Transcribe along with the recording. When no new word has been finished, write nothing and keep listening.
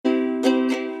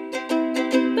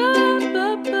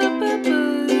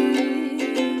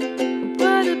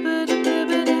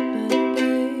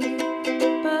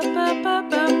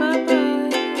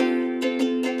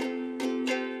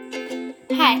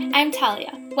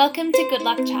Talia. Welcome to Good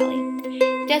Luck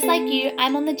Charlie. Just like you,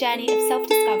 I'm on the journey of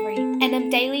self-discovery and am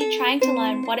daily trying to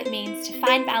learn what it means to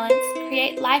find balance,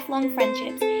 create lifelong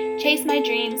friendships, chase my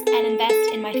dreams, and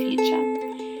invest in my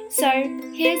future. So,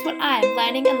 here's what I'm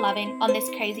learning and loving on this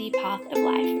crazy path of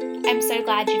life. I'm so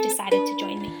glad you've decided to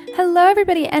join me. Hello,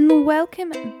 everybody, and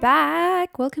welcome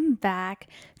back. Welcome back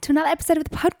to another episode of the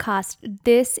podcast.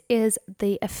 This is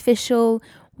the official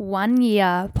 1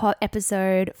 year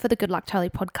episode for the Good Luck Charlie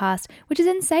podcast, which is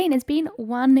insane. It's been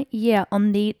 1 year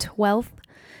on the 12th,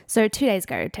 so 2 days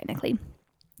ago, technically.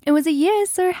 It was a year,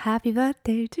 so happy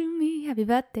birthday to me, happy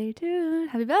birthday dear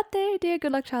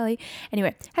Good Luck Charlie.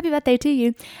 Anyway, happy birthday to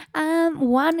you.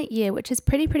 1 year, which is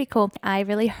pretty cool. I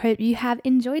really hope you have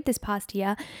enjoyed this past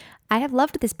year. I have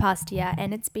loved this past year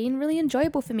and it's been really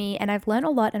enjoyable for me and I've learned a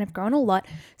lot and I've grown a lot.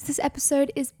 So this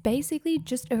episode is basically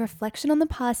just a reflection on the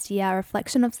past year, a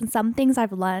reflection of some things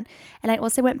I've learned. And I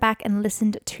also went back and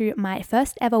listened to my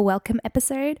first ever welcome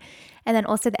episode and then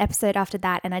also the episode after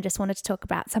that. And I just wanted to talk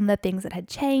about some of the things that had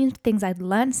changed, things I'd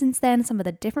learned since then, some of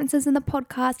the differences in the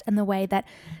podcast and the way that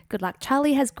Good Luck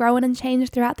Charlie has grown and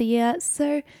changed throughout the year.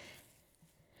 So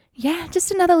yeah,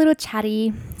 just another little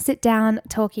chatty, sit down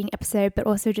talking episode, but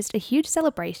also just a huge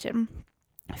celebration.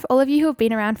 For all of you who have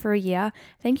been around for a year,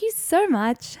 thank you so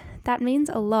much. That means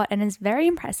a lot and is very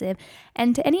impressive.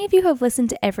 And to any of you who have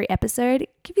listened to every episode,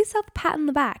 give yourself a pat on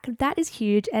the back. That is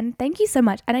huge and thank you so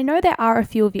much. And I know there are a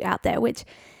few of you out there, which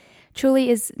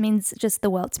truly means just the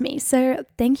world to me. So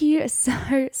thank you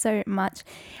so much.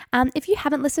 If you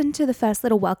haven't listened to the first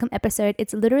little welcome episode,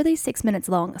 it's literally 6 minutes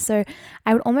long. So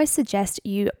I would almost suggest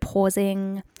you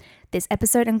pausing this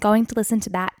episode and going to listen to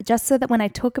that, just so that when I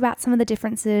talk about some of the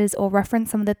differences or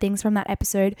reference some of the things from that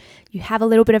episode, you have a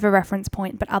little bit of a reference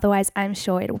point, but otherwise I'm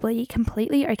sure it will be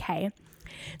completely okay.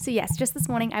 So yes, just this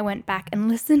morning I went back and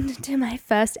listened to my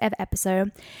first ever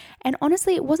episode and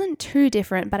honestly it wasn't too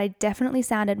different, but I definitely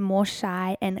sounded more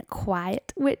shy and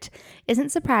quiet, which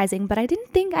isn't surprising, but I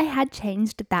didn't think I had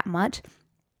changed that much.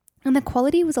 And the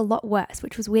quality was a lot worse,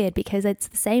 which was weird because it's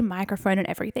the same microphone and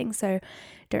everything. So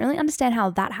don't really understand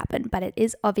how that happened, but it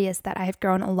is obvious that I have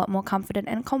grown a lot more confident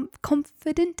and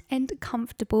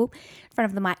comfortable in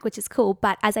front of the mic, which is cool.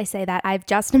 But as I say that, I've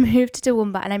just moved to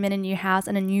Toowoomba and I'm in a new house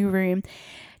and a new room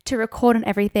to record and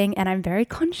everything. And I'm very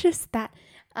conscious that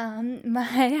my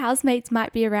housemates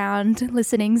might be around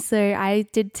listening. So I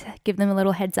did give them a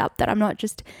little heads up that I'm not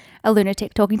just a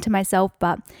lunatic talking to myself,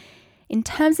 but in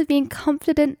terms of being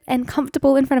confident and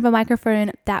comfortable in front of a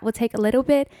microphone, that will take a little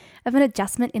bit of an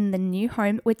adjustment in the new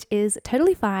home, which is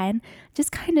totally fine. Just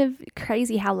kind of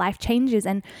crazy how life changes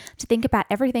and to think about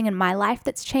everything in my life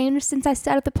that's changed since I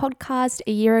started the podcast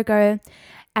a year ago.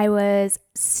 I was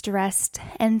stressed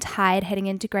and tired heading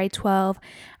into grade 12.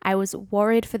 I was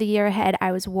worried for the year ahead.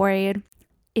 I was worried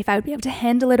if I would be able to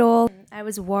handle it all. I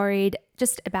was worried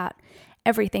just about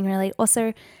everything really.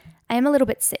 Also, I am a little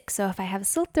bit sick, so if I have a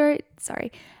sore throat,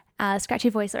 scratchy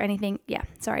voice or anything,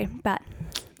 sorry, but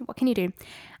what can you do?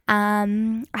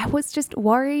 I was just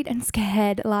worried and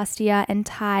scared last year and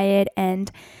tired, and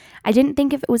I didn't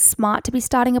think if it was smart to be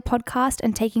starting a podcast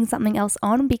and taking something else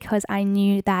on because I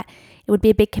knew that it would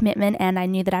be a big commitment and I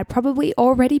knew that I'd probably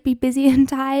already be busy and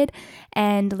tired,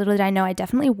 and little did I know I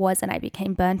definitely was, and I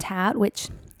became burnt out, which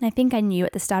I think I knew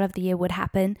at the start of the year would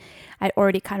happen. I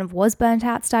already kind of was burnt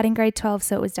out starting grade 12,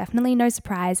 so it was definitely no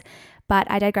surprise. But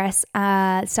I digress.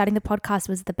 Starting the podcast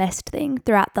was the best thing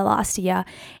throughout the last year.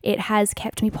 It has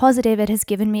kept me positive. It has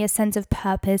given me a sense of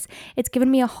purpose. It's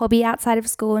given me a hobby outside of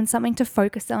school and something to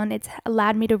focus on. It's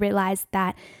allowed me to realize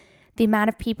that the amount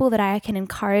of people that I can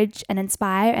encourage and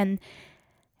inspire, and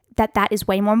that is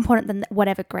way more important than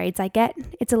whatever grades I get.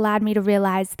 It's allowed me to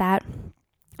realize that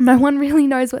no one really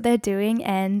knows what they're doing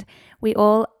and we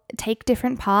all take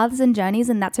different paths and journeys,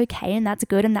 and that's okay and that's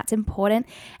good and that's important.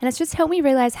 And it's just helped me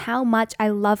realize how much I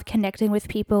love connecting with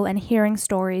people and hearing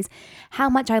stories, how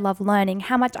much I love learning,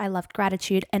 how much I love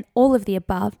gratitude and all of the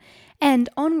above. And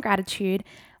on gratitude,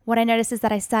 what I noticed is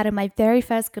that I started my very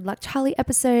first Good Luck Charlie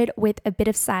episode with a bit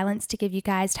of silence to give you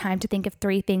guys time to think of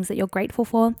 3 things that you're grateful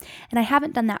for. And I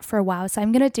haven't done that for a while, so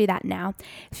I'm going to do that now.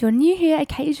 If you're new here,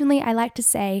 occasionally I like to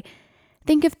say,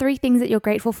 think of 3 things that you're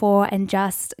grateful for and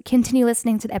just continue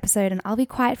listening to the episode, and I'll be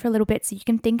quiet for a little bit so you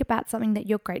can think about something that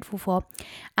you're grateful for.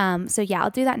 So I'll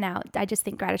do that now. I just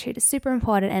think gratitude is super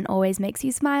important and always makes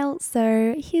you smile.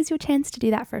 So here's your chance to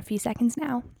do that for a few seconds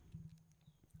now.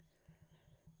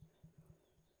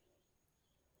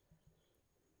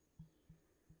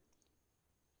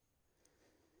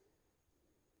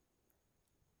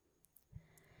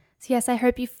 So yes, I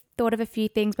hope you thought of a few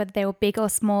things, whether they were big or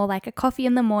small, like a coffee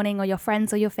in the morning or your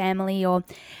friends or your family or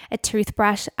a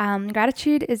toothbrush.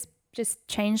 Gratitude has just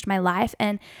changed my life.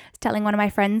 And I was telling one of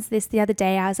my friends this the other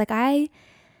day. I was like, I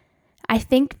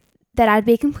think that I'd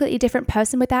be a completely different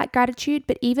person without gratitude.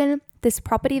 But even this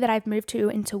property that I've moved to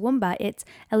in Toowoomba, it's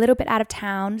a little bit out of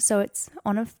town, so it's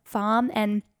on a farm.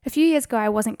 And a few years ago, I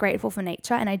wasn't grateful for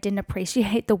nature and I didn't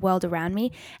appreciate the world around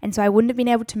me. And so I wouldn't have been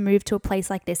able to move to a place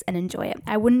like this and enjoy it.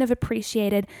 I wouldn't have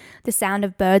appreciated the sound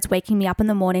of birds waking me up in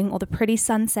the morning or the pretty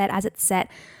sunset as it set.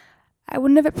 I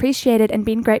wouldn't have appreciated and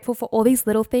been grateful for all these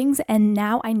little things, and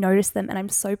now I notice them and I'm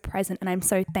so present and I'm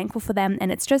so thankful for them,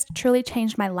 and it's just truly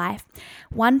changed my life.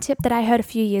 One tip that I heard a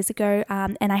few years ago,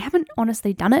 and I haven't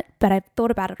honestly done it, but I've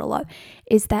thought about it a lot,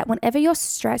 is that whenever you're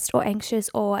stressed or anxious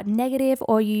or negative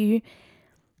or you're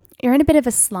in a bit of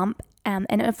a slump,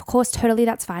 and of course totally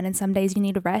that's fine, and some days you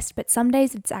need a rest, but some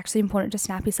days it's actually important to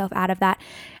snap yourself out of that.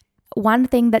 One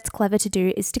thing that's clever to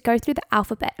do is to go through the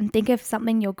alphabet and think of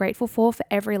something you're grateful for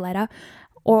every letter,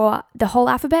 or the whole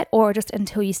alphabet, or just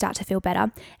until you start to feel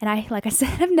better. And like I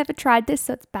said, I've never tried this,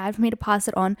 so it's bad for me to pass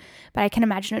it on, but I can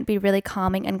imagine it'd be really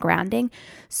calming and grounding.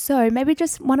 So maybe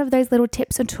just one of those little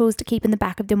tips and tools to keep in the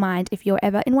back of your mind if you're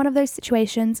ever in one of those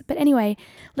situations. But anyway,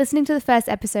 listening to the first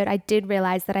episode, I did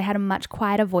realize that I had a much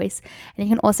quieter voice, and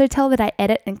you can also tell that I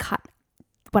edit and cut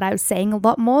what I was saying a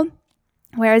lot more.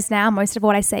 Whereas now, most of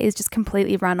what I say is just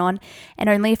completely run on, and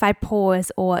only if I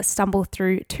pause or stumble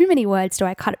through too many words do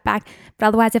I cut it back. But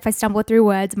otherwise, if I stumble through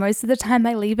words, most of the time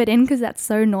I leave it in because that's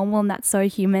so normal and that's so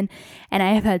human. And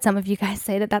I have heard some of you guys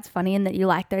say that that's funny and that you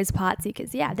like those parts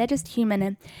because, yeah, they're just human,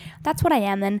 and that's what I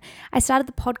am. And I started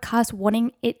the podcast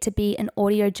wanting it to be an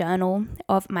audio journal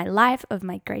of my life, of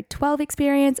my grade 12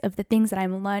 experience, of the things that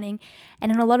I'm learning. And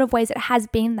in a lot of ways, it has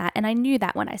been that. And I knew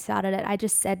that when I started it. I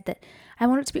just said that I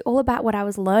wanted it to be all about what I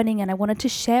was learning, and I wanted to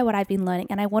share what I've been learning,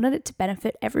 and I wanted it to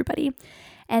benefit everybody.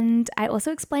 And I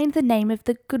also explained the name of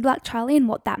the Good Luck Charlie and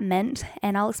what that meant,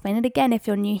 and I'll explain it again if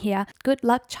you're new here. Good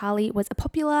Luck Charlie was a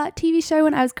popular TV show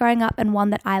when I was growing up, and one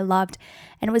that I loved,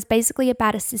 and it was basically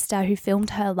about a sister who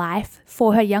filmed her life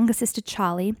for her younger sister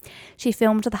Charlie. She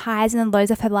filmed the highs and the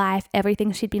lows of her life,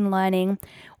 everything she'd been learning,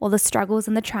 all the struggles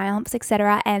and the triumphs,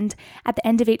 etc. And at the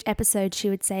end of each episode, she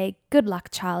would say, "Good luck,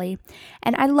 Charlie."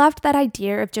 And I loved that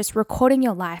idea of just recording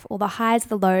your life, all the highs,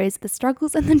 the lows, the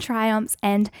struggles and the triumphs,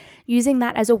 and using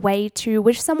that as a way to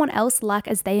wish someone else luck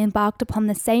as they embarked upon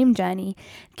the same journey,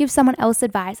 give someone else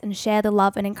advice, and share the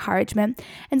love and encouragement.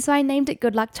 And so I named it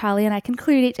Good Luck Charlie, and I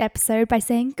conclude each episode by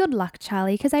saying, "Good luck,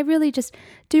 Charlie," because I really just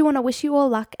do want to wish you all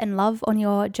luck and love on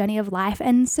your journey of life.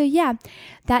 And so, yeah,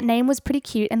 that name was pretty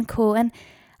cute and cool. And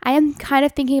I am kind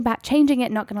of thinking about changing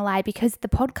it, not going to lie, because the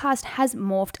podcast has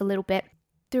morphed a little bit.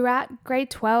 Throughout grade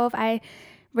 12, I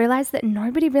realized that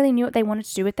nobody really knew what they wanted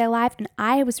to do with their life, and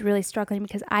I was really struggling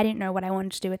because I didn't know what I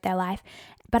wanted to do with their life.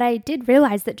 But I did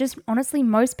realize that just honestly,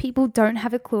 most people don't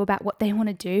have a clue about what they want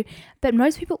to do, but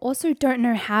most people also don't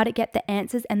know how to get the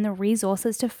answers and the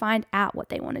resources to find out what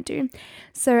they want to do.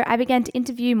 So I began to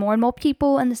interview more and more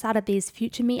people and started these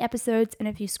Future Me episodes, and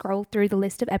if you scroll through the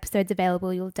list of episodes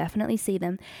available, you'll definitely see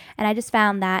them. And I just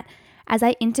found that as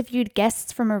I interviewed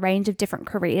guests from a range of different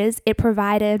careers, it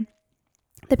provided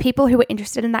the people who were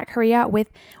interested in that career with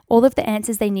all of the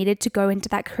answers they needed to go into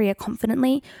that career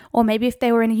confidently. Or maybe if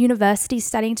they were in a university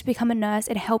studying to become a nurse,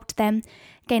 it helped them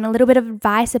gain a little bit of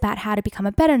advice about how to become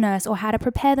a better nurse or how to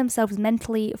prepare themselves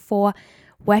mentally for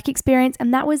work experience.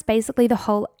 And that was basically the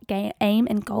whole aim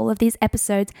and goal of these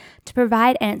episodes, to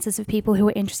provide answers for people who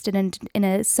were interested in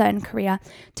a certain career,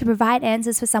 to provide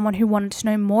answers for someone who wanted to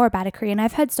know more about a career. And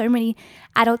I've heard so many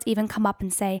adults even come up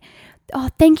and say, "Oh,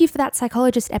 thank you for that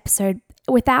psychologist episode.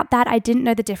 Without that, I didn't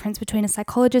know the difference between a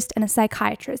psychologist and a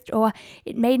psychiatrist," or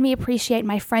 "It made me appreciate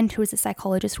my friend who is a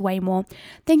psychologist way more.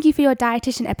 Thank you for your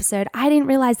dietitian episode. I didn't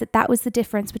realize that was the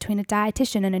difference between a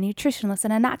dietitian and a nutritionist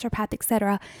and a naturopath,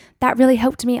 etc. That really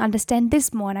helped me understand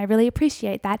this more, and I really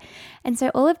appreciate that." And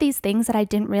so all of these things that I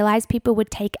didn't realize people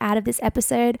would take out of this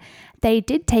episode, they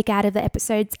did take out of the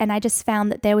episodes, and I just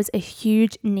found that there was a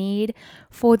huge need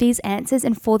for these answers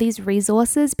and for these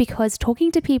resources, because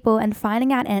talking to people and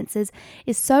finding out answers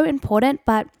is so important,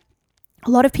 but a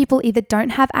lot of people either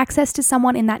don't have access to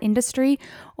someone in that industry,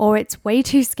 or it's way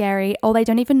too scary, or they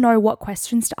don't even know what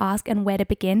questions to ask and where to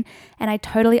begin. And I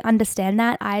totally understand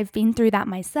that. I've been through that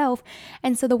myself.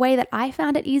 And so the way that I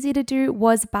found it easy to do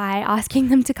was by asking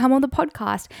them to come on the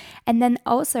podcast. And then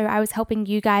also I was helping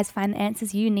you guys find the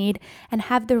answers you need and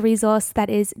have the resource that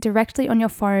is directly on your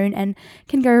phone and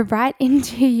can go right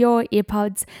into your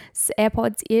earbuds.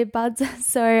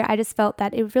 So I just felt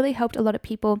that it really helped a lot of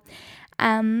people.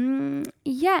 And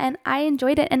I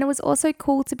enjoyed it. And it was also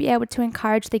cool to be able to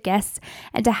encourage the guests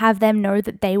and to have them know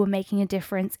that they were making a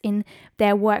difference in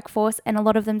their workforce. And a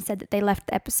lot of them said that they left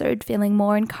the episode feeling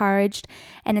more encouraged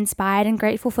and inspired and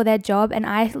grateful for their job. And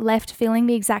I left feeling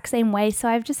the exact same way. So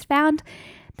I've just found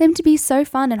them to be so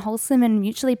fun and wholesome and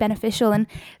mutually beneficial. And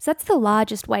so that's the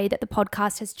largest way that the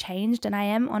podcast has changed. And I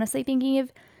am honestly thinking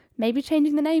of maybe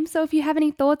changing the name. So if you have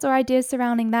any thoughts or ideas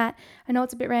surrounding that, I know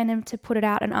it's a bit random to put it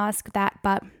out and ask that,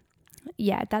 but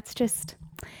yeah, that's just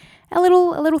a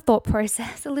little thought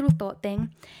process, a little thought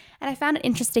thing. And I found it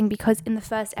interesting because in the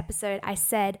first episode, I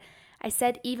said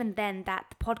even then that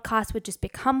the podcast would just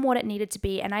become what it needed to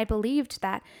be. And I believed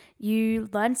that you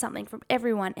learn something from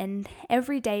everyone, and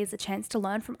every day is a chance to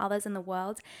learn from others in the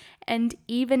world. And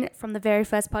even from the very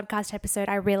first podcast episode,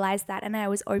 I realized that, and I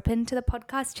was open to the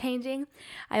podcast changing.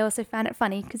 I also found it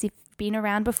funny because if you've been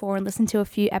around before and listened to a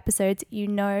few episodes, you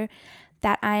know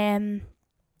that I am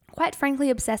quite frankly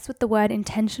obsessed with the word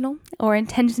intentional or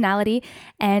intentionality,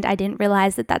 and I didn't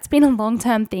realize that that's been a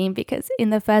long-term theme because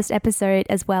in the first episode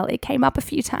as well it came up a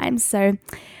few times. So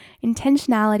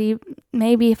intentionality,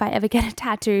 maybe if I ever get a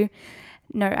tattoo.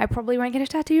 No, I probably won't get a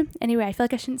tattoo. Anyway, I feel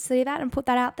like I shouldn't say that and put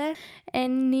that out there.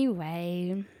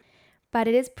 Anyway, but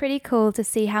it is pretty cool to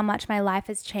see how much my life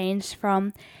has changed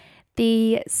from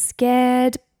the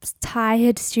scared,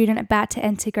 tired student about to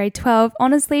enter grade 12,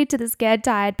 honestly, to the scared,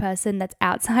 tired person that's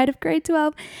outside of grade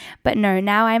 12. But no,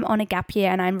 now I'm on a gap year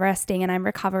and I'm resting and I'm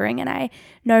recovering and I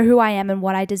know who I am and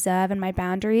what I deserve and my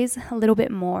boundaries a little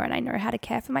bit more, and I know how to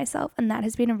care for myself, and that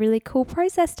has been a really cool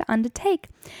process to undertake.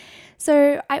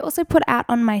 So I also put out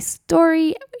on my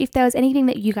story if there was anything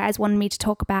that you guys wanted me to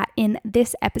talk about in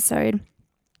this episode.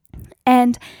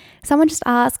 And someone just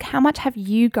asked, how much have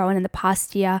you grown in the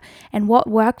past year and what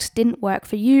worked, didn't work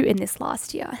for you in this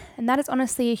last year? And that is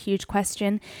honestly a huge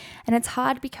question. And it's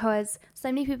hard because so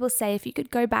many people say if you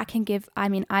could go back and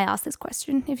I asked this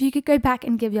question, if you could go back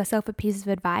and give yourself a piece of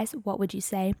advice, what would you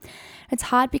say? It's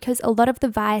hard because a lot of the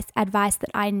advice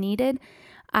that I needed,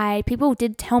 people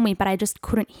did tell me, but I just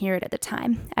couldn't hear it at the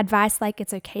time. Advice like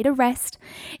it's okay to rest,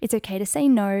 it's okay to say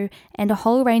no, and a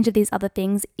whole range of these other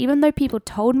things. Even though people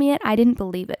told me it, I didn't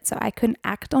believe it, so I couldn't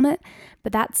act on it.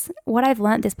 But that's what I've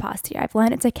learned this past year. I've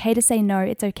learned it's okay to say no,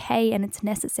 it's okay and it's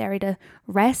necessary to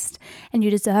rest, and you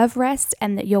deserve rest,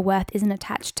 and that your worth isn't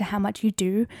attached to how much you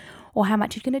do or how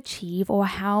much you can achieve or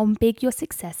how big your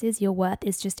success is. Your worth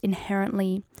is just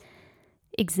inherently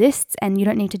exists, and you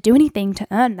don't need to do anything to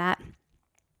earn that.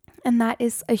 And that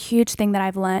is a huge thing that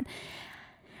I've learned.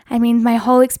 I mean, my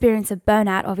whole experience of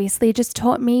burnout obviously just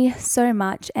taught me so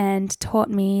much and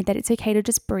taught me that it's okay to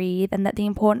just breathe, and that the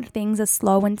important things are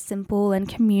slow and simple and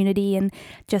community and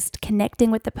just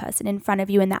connecting with the person in front of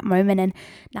you in that moment, and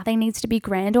nothing needs to be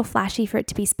grand or flashy for it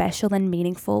to be special and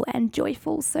meaningful and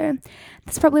joyful. So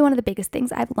that's probably one of the biggest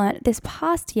things I've learned this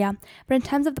past year. But in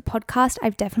terms of the podcast,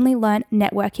 I've definitely learned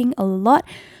networking a lot,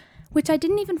 which I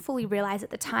didn't even fully realize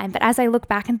at the time. But as I look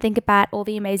back and think about all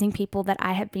the amazing people that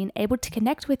I have been able to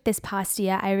connect with this past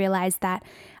year, I realized that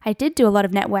I did do a lot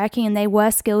of networking, and they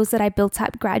were skills that I built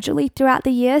up gradually throughout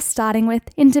the year, starting with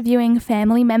interviewing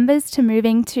family members to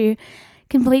moving to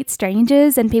complete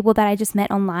strangers and people that I just met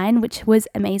online, which was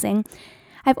amazing.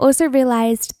 I've also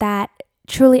realized that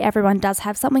truly everyone does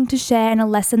have something to share and a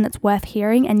lesson that's worth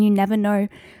hearing, and you never know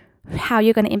how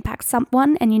you're going to impact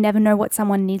someone, and you never know what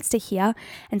someone needs to hear.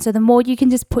 And so the more you can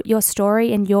just put your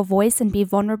story and your voice and be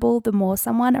vulnerable, the more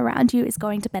someone around you is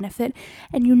going to benefit,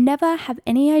 and you never have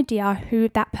any idea who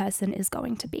that person is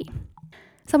going to be.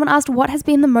 Someone asked, what has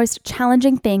been the most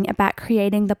challenging thing about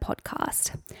creating the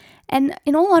podcast? And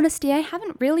in all honesty, I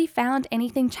haven't really found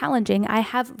anything challenging. I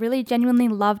have really genuinely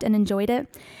loved and enjoyed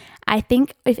it. I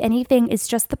think, if anything, it's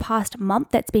just the past month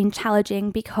that's been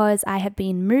challenging because I have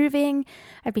been moving,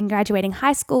 I've been graduating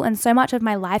high school, and so much of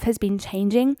my life has been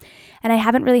changing, and I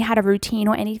haven't really had a routine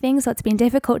or anything, so it's been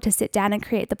difficult to sit down and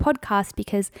create the podcast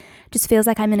because it just feels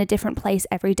like I'm in a different place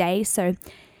every day. So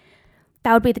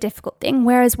that would be the difficult thing.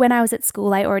 Whereas when I was at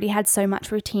school, I already had so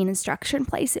much routine and structure in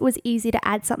place. It was easy to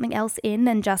add something else in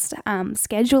and just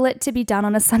schedule it to be done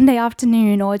on a Sunday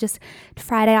afternoon or just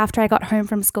Friday after I got home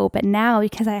from school. But now,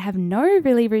 because I have no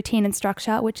really routine and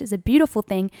structure, which is a beautiful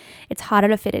thing, it's harder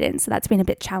to fit it in. So that's been a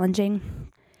bit challenging.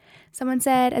 Someone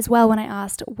said as well, when I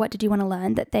asked, what did you want to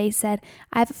learn? That they said,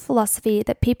 I have a philosophy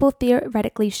that people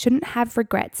theoretically shouldn't have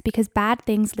regrets because bad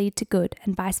things lead to good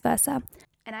and vice versa.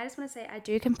 And I just want to say I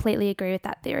do completely agree with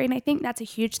that theory. And I think that's a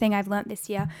huge thing I've learned this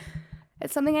year.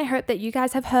 It's something I hope that you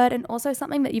guys have heard, and also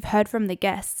something that you've heard from the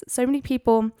guests. So many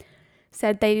people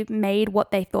said they made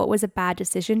what they thought was a bad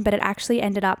decision, but it actually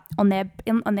ended up on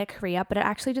their career, but it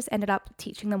actually just ended up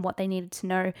teaching them what they needed to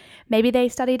know. Maybe they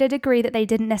studied a degree that they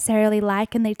didn't necessarily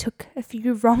like and they took a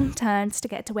few wrong turns to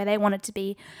get to where they wanted to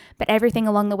be, but everything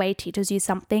along the way teaches you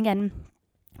something and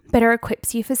better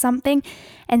equips you for something.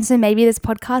 And so maybe this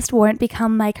podcast won't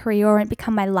become my career or won't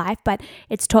become my life, but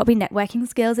it's taught me networking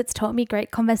skills. It's taught me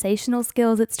great conversational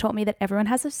skills. It's taught me that everyone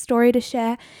has a story to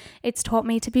share. It's taught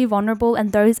me to be vulnerable,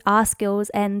 and those are skills,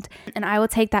 and I will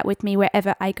take that with me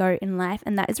wherever I go in life,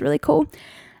 and that is really cool.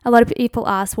 A lot of people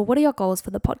ask, well, what are your goals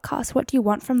for the podcast? What do you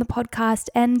want from the podcast?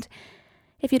 And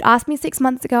if you'd asked me 6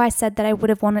 months ago, I said that I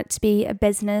would have wanted it to be a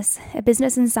business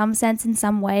in some sense, in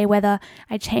some way, whether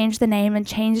I changed the name and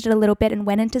changed it a little bit and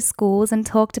went into schools and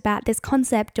talked about this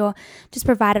concept or just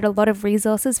provided a lot of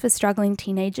resources for struggling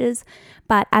teenagers.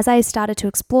 But as I started to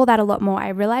explore that a lot more, I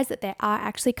realized that there are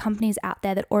actually companies out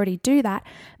there that already do that.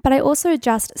 But I also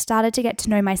just started to get to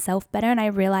know myself better, and I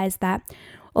realized that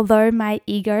although my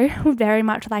ego would very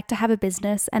much like to have a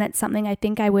business, and it's something I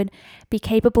think I would be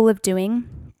capable of doing,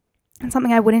 and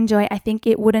something I would enjoy, I think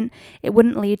it wouldn't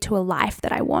lead to a life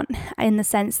that I want, in the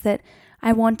sense that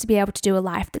I want to be able to do a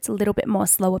life that's a little bit more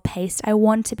slower paced. I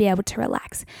want to be able to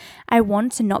relax. I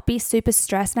want to not be super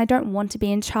stressed, and I don't want to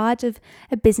be in charge of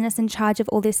a business, in charge of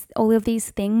all of these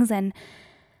things and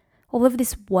all of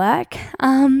this work,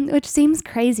 which seems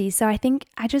crazy. So I think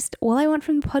all I want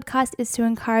from the podcast is to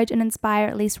encourage and inspire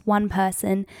at least one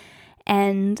person.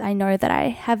 And I know that I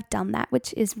have done that,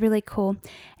 which is really cool.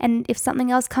 And if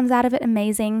something else comes out of it,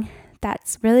 amazing.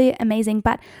 That's really amazing.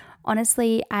 But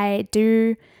honestly, I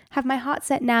do have my heart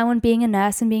set now on being a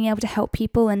nurse and being able to help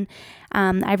people. And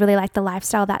I really like the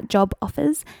lifestyle that job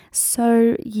offers.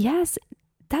 So yes,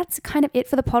 that's kind of it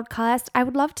for the podcast.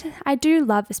 I do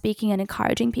love speaking and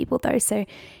encouraging people though. So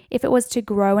if it was to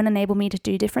grow and enable me to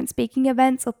do different speaking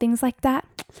events or things like that,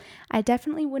 I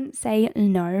definitely wouldn't say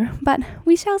no, but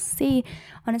we shall see.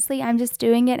 Honestly, I'm just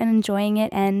doing it and enjoying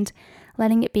it and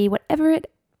letting it be whatever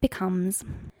it becomes.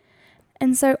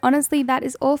 And so honestly, that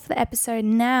is all for the episode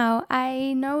now.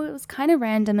 I know it was kind of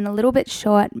random and a little bit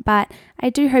short, but I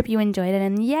do hope you enjoyed it,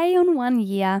 and yay on 1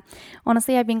 year.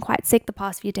 Honestly, I've been quite sick the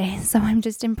past few days, so I'm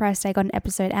just impressed I got an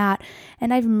episode out.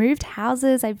 And I've moved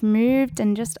houses,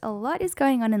 and just a lot is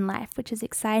going on in life, which is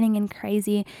exciting and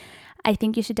crazy. I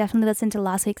think you should definitely listen to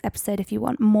last week's episode if you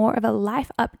want more of a life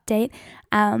update.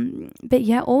 But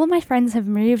yeah, all of my friends have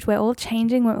moved. We're all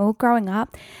changing. We're all growing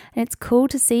up. And it's cool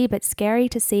to see, but scary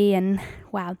to see. And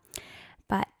wow.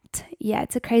 But yeah,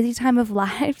 it's a crazy time of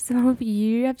life. Some of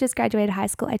you have just graduated high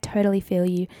school. I totally feel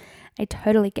you. I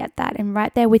totally get that. I'm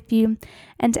right there with you.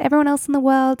 And to everyone else in the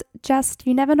world,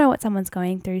 you never know what someone's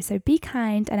going through. So be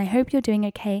kind. And I hope you're doing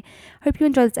okay. Hope you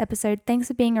enjoyed this episode. Thanks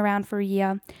for being around for a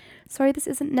year. Sorry, this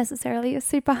isn't necessarily a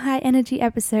super high energy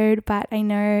episode, but I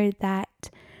know that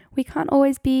we can't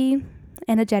always be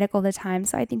energetic all the time.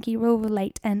 So I think you will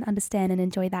relate and understand and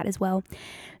enjoy that as well.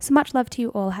 So much love to you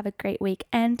all. Have a great week.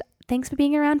 And thanks for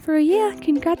being around for a year.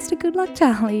 Congrats to Good Luck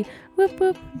Charlie. Whoop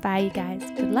whoop. Bye, you guys.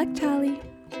 Good luck, Charlie.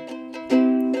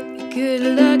 Good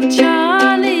luck,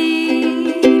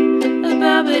 Charlie.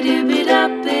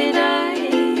 Ba-ba-doo-ba-da.